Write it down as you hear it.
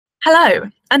Hello,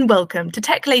 and welcome to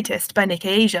Tech Latest by Nikkei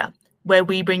Asia, where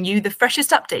we bring you the freshest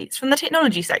updates from the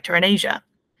technology sector in Asia.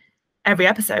 Every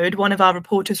episode, one of our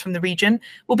reporters from the region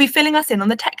will be filling us in on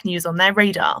the tech news on their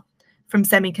radar, from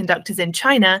semiconductors in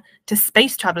China to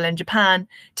space travel in Japan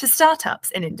to startups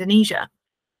in Indonesia.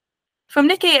 From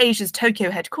Nikkei Asia's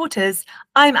Tokyo headquarters,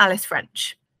 I'm Alice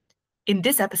French. In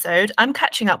this episode, I'm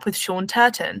catching up with Shaun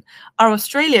Turton, our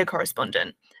Australia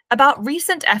correspondent, about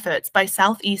recent efforts by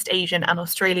Southeast Asian and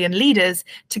Australian leaders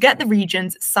to get the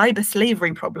region's cyber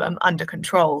slavery problem under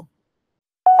control.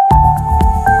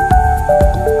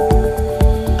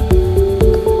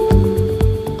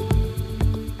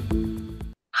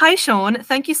 Hi, Shaun.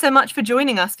 Thank you so much for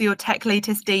joining us for your Tech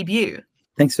Latest debut.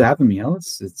 Thanks for having me,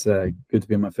 Alice. It's good to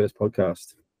be on my first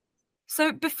podcast.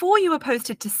 So before you were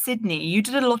posted to Sydney, you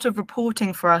did a lot of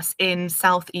reporting for us in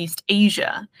Southeast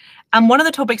Asia. And one of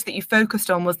the topics that you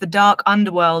focused on was the dark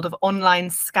underworld of online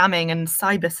scamming and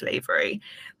cyber slavery.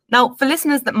 Now, for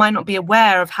listeners that might not be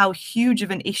aware of how huge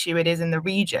of an issue it is in the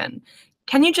region,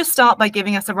 can you just start by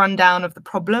giving us a rundown of the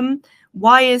problem?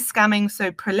 Why is scamming so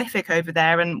prolific over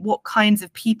there, and what kinds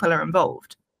of people are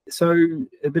involved? So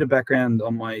a bit of background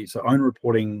on my own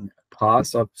reporting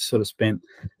past. I've sort of spent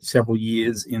several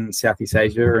years in Southeast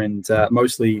Asia and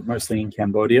mostly in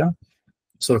Cambodia.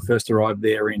 Sort of first arrived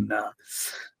there in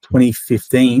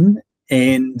 2015.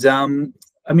 And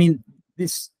I mean,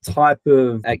 this type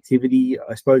of activity,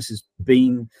 I suppose, has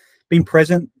been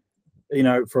present,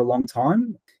 for a long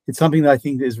time. It's something that I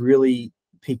think is really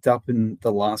picked up in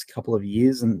the last couple of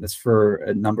years, and that's for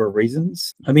a number of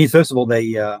reasons. I mean, first of all,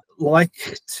 they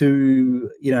like to,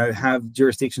 have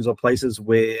jurisdictions or places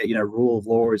where, rule of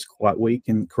law is quite weak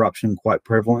and corruption quite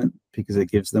prevalent, because it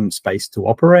gives them space to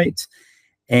operate.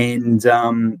 And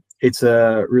it's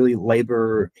a really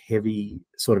labor-heavy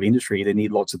sort of industry. They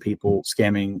need lots of people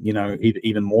scamming,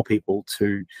 even more people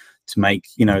to make,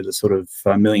 the sort of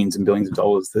millions and billions of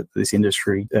dollars that this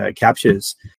industry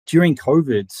captures. During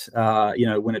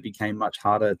COVID, when it became much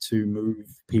harder to move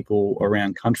people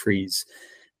around countries,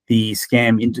 the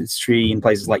scam industry in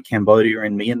places like Cambodia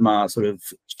and Myanmar sort of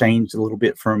changed a little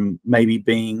bit from maybe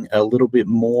being a little bit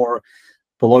more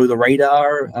below the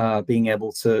radar, being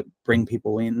able to bring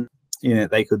people in.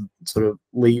 They could sort of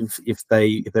leave if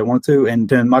they wanted to, and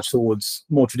turn much towards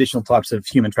more traditional types of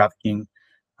human trafficking,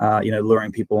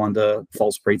 luring people under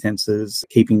false pretenses,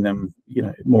 keeping them,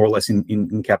 more or less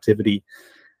in captivity.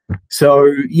 So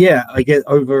yeah, I guess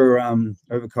over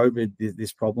COVID,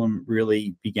 this problem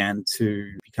really began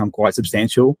to become quite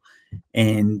substantial,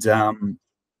 and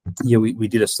we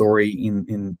did a story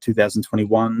in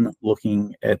 2021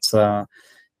 looking at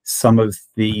some of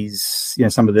these,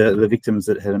 some of the victims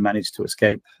that had managed to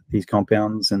escape these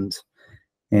compounds, and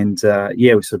we've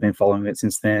sort of been following it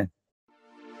since then.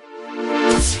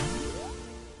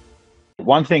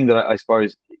 One thing that I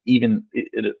suppose, even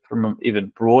from an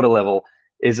even broader level,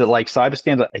 is that like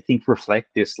cyberscams, I think, reflect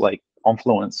this like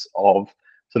confluence of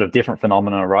sort of different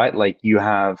phenomena, right? Like you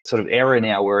have sort of era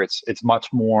now where it's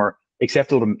much more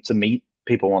acceptable to meet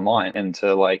people online and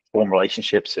to like form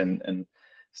relationships and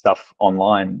stuff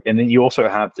online. And then you also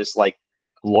have this like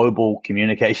global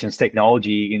communications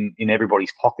technology in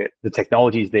everybody's pocket. The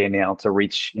technology is there now to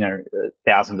reach,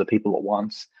 thousands of people at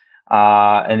once.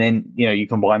 And then, you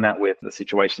combine that with the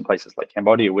situation in places like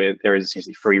Cambodia, where there is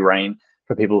essentially free reign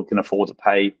for people who can afford to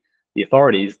pay the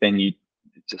authorities. Then it's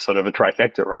just sort of a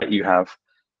trifecta, right? You have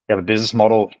a business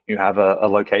model, you have a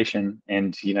location,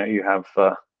 and they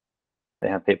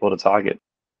have people to target.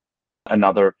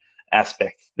 Another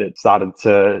aspect that started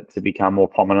to become more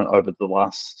prominent over the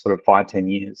last sort of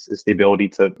 5-10 years is the ability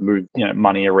to move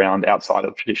money around outside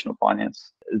of traditional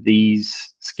finance.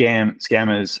 These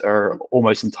scammers are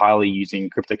almost entirely using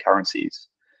cryptocurrencies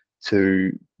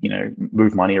to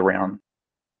move money around.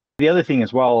 The other thing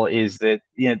as well is that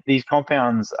these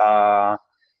compounds are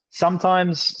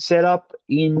sometimes set up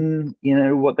in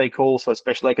what they call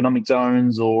special economic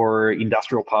zones or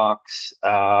industrial parks.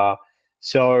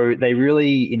 So they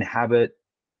really inhabit,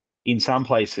 in some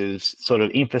places, sort of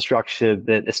infrastructure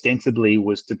that ostensibly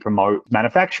was to promote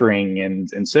manufacturing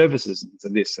and services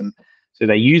and this. And so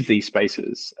they use these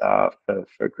spaces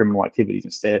for criminal activities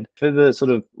instead. For the sort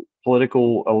of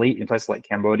political elite in places like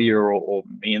Cambodia or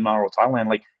Myanmar or Thailand,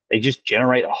 like they just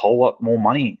generate a whole lot more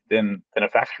money than a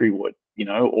factory would,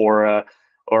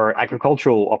 or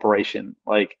agricultural operation.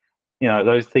 Like,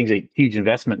 those things are huge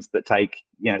investments that take,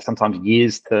 sometimes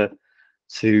years to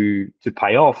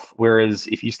pay off. Whereas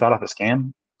if you start up a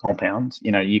scam compound,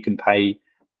 you can pay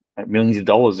millions of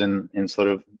dollars in sort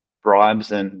of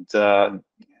bribes and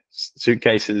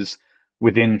suitcases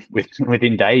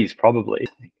within days, probably.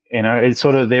 You know, it's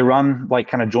sort of, they run like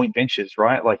kind of joint ventures,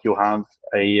 right? Like you'll have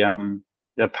a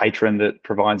patron that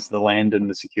provides the land and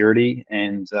the security,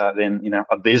 and then, you know,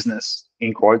 a business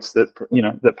in quotes that, you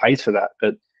know, that pays for that.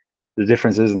 But the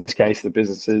difference is, in this case, the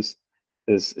business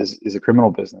is a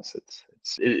criminal business.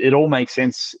 It all makes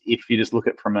sense if you just look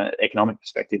at it from an economic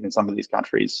perspective. In some of these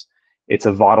countries, it's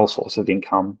a vital source of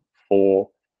income for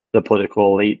the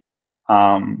political elite.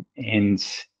 And,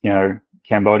 you know,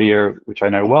 Cambodia, which I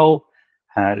know well,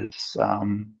 has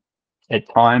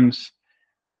at times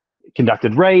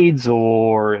conducted raids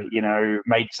or, you know,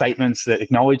 made statements that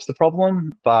acknowledge the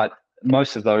problem, but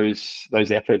most of those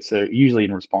efforts are usually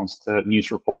in response to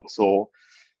news reports or,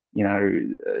 you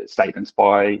know, statements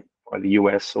by the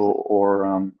US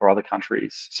or other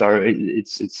countries. So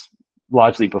it's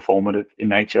largely performative in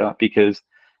nature, because at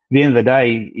the end of the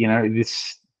day, you know,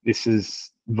 this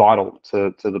is vital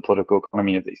to the political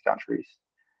economy of these countries.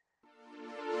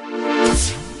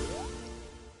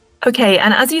 Okay,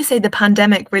 and as you say, the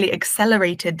pandemic really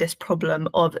accelerated this problem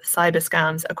of cyber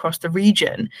scams across the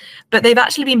region, but they've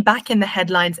actually been back in the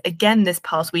headlines again this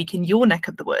past week in your neck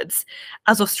of the woods,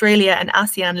 as Australia and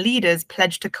ASEAN leaders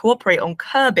pledged to cooperate on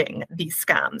curbing these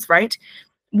scams, right?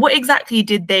 What exactly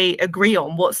did they agree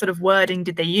on? What sort of wording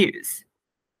did they use?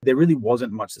 There really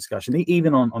wasn't much discussion,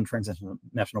 even on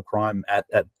transnational crime at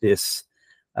this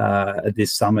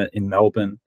summit in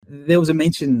Melbourne. There was a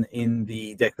mention in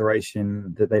the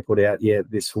declaration that they put out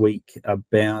this week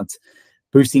about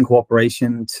boosting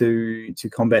cooperation to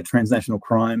combat transnational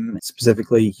crime,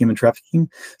 specifically human trafficking.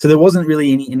 So there wasn't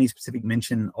really any specific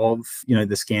mention of, you know,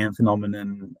 the scam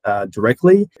phenomenon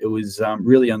directly. It was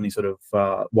really only sort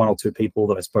of one or two people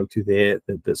that I spoke to there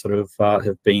that sort of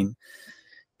have been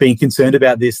concerned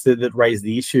about this that raised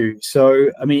the issue.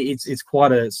 So I mean, it's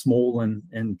quite a small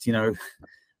and you know,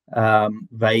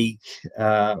 vague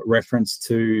reference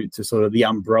to sort of the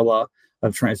umbrella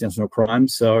of transnational crime.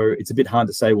 So it's a bit hard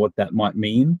to say what that might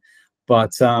mean.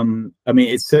 But I mean,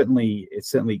 it's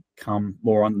certainly come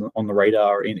more on the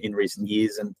radar in recent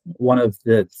years. And one of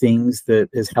the things that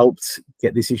has helped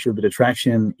get this issue a bit of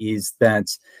traction is that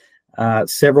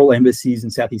several embassies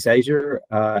in Southeast Asia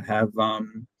have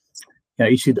you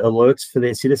know, issued alerts for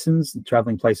their citizens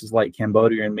traveling places like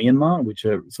Cambodia and Myanmar, which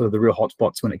are sort of the real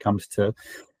hotspots when it comes to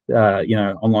you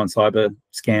know, online cyber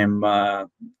scam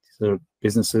sort of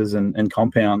businesses and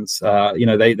compounds. You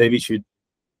know, they've issued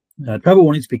travel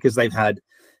warnings because they've had,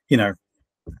 you know,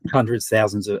 hundreds,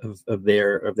 thousands of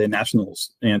their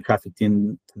nationals, you know, trafficked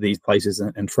into these places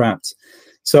and trapped.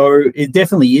 So it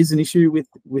definitely is an issue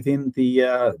within the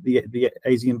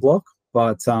ASEAN bloc,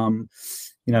 but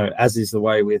you know, as is the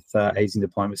way with Asian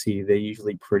diplomacy, they're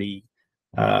usually pretty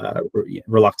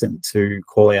reluctant to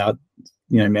call out,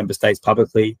 you know, member states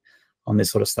publicly on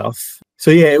this sort of stuff.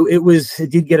 So yeah, it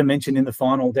did get a mention in the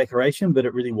final declaration, but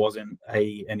it really wasn't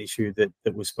an issue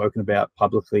that was spoken about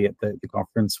publicly at the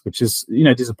conference, which is, you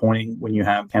know, disappointing when you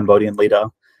have Cambodian leader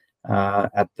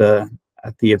at the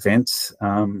event.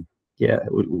 Yeah,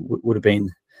 it would have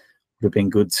been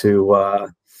good to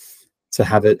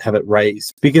have it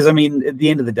raised, because I mean, at the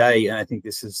end of the day, and I think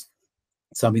this is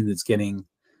something that's getting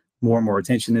more and more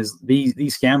attention, is these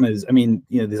scammers. I mean,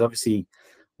 you know, there's obviously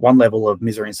one level of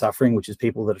misery and suffering, which is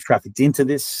people that are trafficked into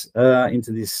this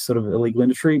sort of illegal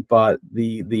industry, but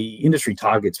the industry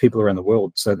targets people around the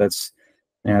world. So that's,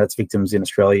 you know, that's victims in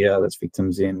Australia, that's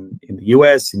victims in the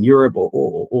US, in Europe, or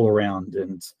all around.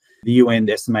 And the UN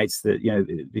estimates that, you know,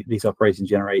 these operations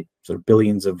generate sort of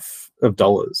billions of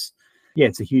dollars. Yeah,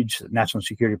 it's a huge national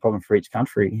security problem for each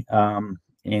country. And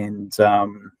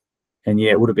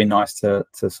yeah, it would have been nice to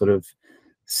sort of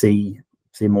see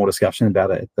more discussion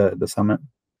about it at the summit.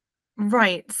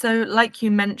 Right. So like you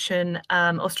mentioned,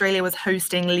 Australia was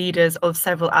hosting leaders of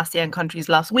several ASEAN countries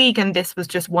last week, and this was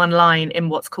just one line in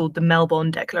what's called the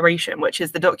Melbourne Declaration, which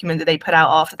is the document that they put out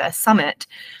after their summit.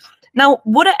 Now,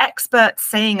 what are experts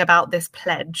saying about this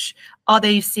pledge? Are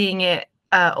they seeing it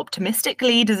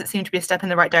optimistically? Does it seem to be a step in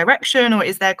the right direction, or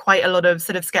is there quite a lot of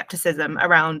sort of skepticism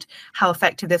around how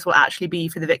effective this will actually be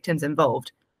for the victims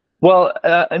involved? Well,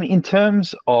 I mean, in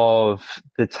terms of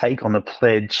the take on the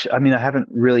pledge, I mean, I haven't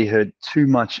really heard too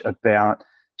much about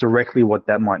directly what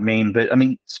that might mean. But I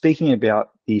mean, speaking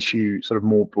about the issue sort of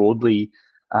more broadly,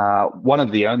 one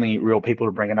of the only real people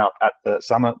to bring it up at the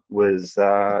summit was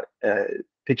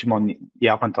Pitchamon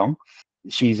Yaopantong.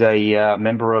 She's a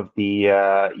member of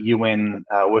the UN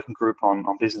Working Group on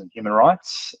Business and Human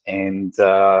Rights, and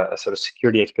a sort of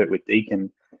security expert with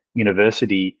Deakin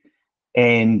University.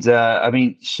 And I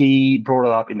mean, she brought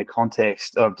it up in the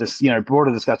context of just, you know, broader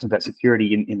discussions about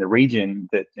security in the region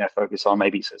that, you know, focus on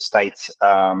maybe sort of states,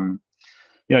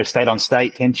 you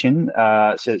state-on-state tension.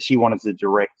 So she wanted to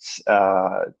direct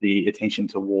the attention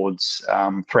towards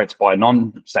threats by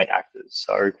non-state actors.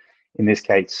 So in this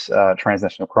case,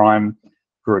 transnational crime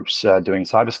groups doing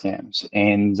cyber scams.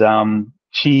 And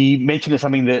she mentioned it's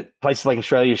something that places like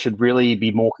Australia should really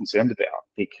be more concerned about,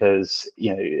 because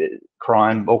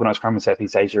organized crime in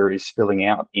Southeast Asia is spilling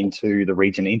out into the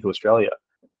region, into Australia.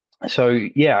 So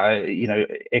yeah,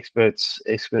 experts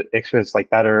like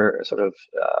that are sort of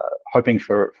hoping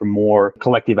for more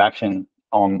collective action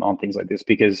on things like this,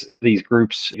 because these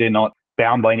groups, they're not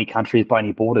bound by any countries, by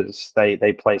any borders.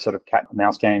 They play sort of cat and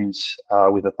mouse games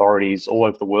with authorities all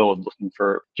over the world, looking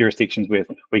for jurisdictions with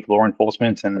weak law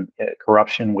enforcement and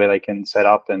corruption where they can set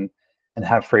up and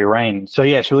have free reign. So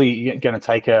yeah, it's really going to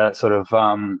take a sort of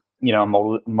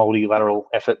multilateral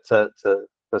effort to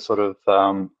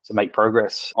make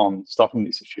progress on stopping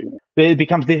this issue. But it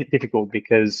becomes difficult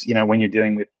because when you're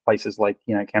dealing with places like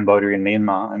Cambodia and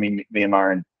Myanmar. I mean,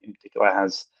 Myanmar in particular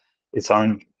has its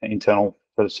own internal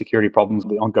sort of security problems,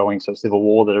 the ongoing sort of civil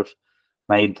war that have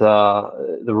made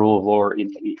the rule of law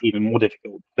even more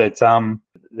difficult. But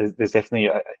there's definitely,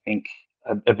 I think,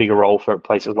 a bigger role for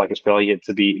places like Australia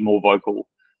to be more vocal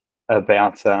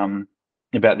about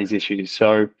these issues.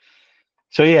 So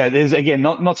yeah, there's again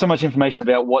not so much information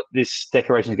about what this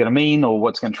declaration is going to mean or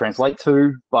what's going to translate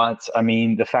to, but I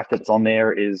mean the fact that it's on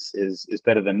there is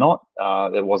better than not.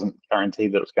 There wasn't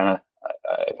guaranteed that it was going to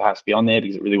perhaps be on there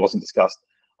because it really wasn't discussed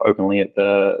openly at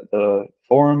the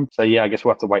forum. So yeah, I guess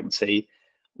we'll have to wait and see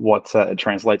what it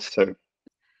translates to.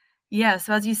 Yeah,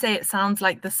 so as you say, it sounds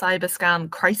like the cyberscam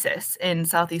crisis in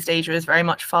Southeast Asia is very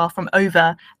much far from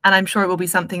over. And I'm sure it will be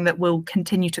something that we'll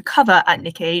continue to cover at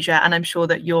Nikkei Asia. And I'm sure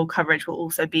that your coverage will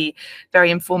also be very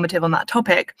informative on that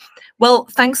topic. Well,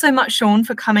 thanks so much, Shaun,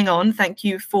 for coming on. Thank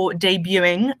you for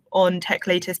debuting on Tech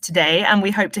Latest today. And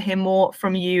we hope to hear more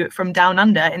from you from Down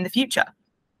Under in the future.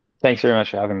 Thanks very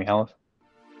much for having me, Alice.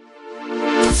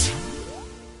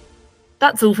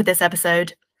 That's all for this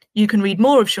episode. You can read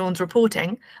more of Shaun's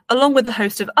reporting, along with a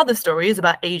host of other stories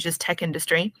about Asia's tech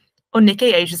industry, on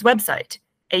Nikkei Asia's website,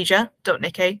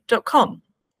 asia.nikkei.com.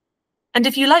 And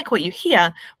if you like what you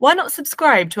hear, why not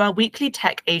subscribe to our weekly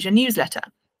Tech Asia newsletter,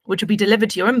 which will be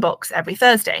delivered to your inbox every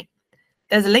Thursday.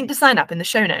 There's a link to sign up in the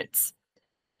show notes.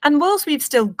 And whilst we've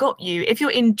still got you, if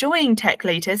you're enjoying Tech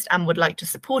Latest and would like to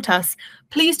support us,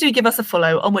 please do give us a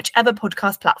follow on whichever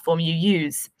podcast platform you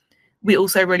use. We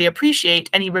also really appreciate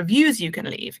any reviews you can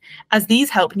leave, as these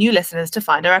help new listeners to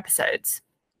find our episodes.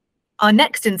 Our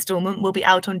next instalment will be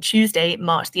out on Tuesday,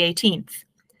 March the 18th.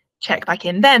 Check back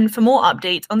in then for more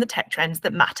updates on the tech trends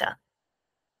that matter.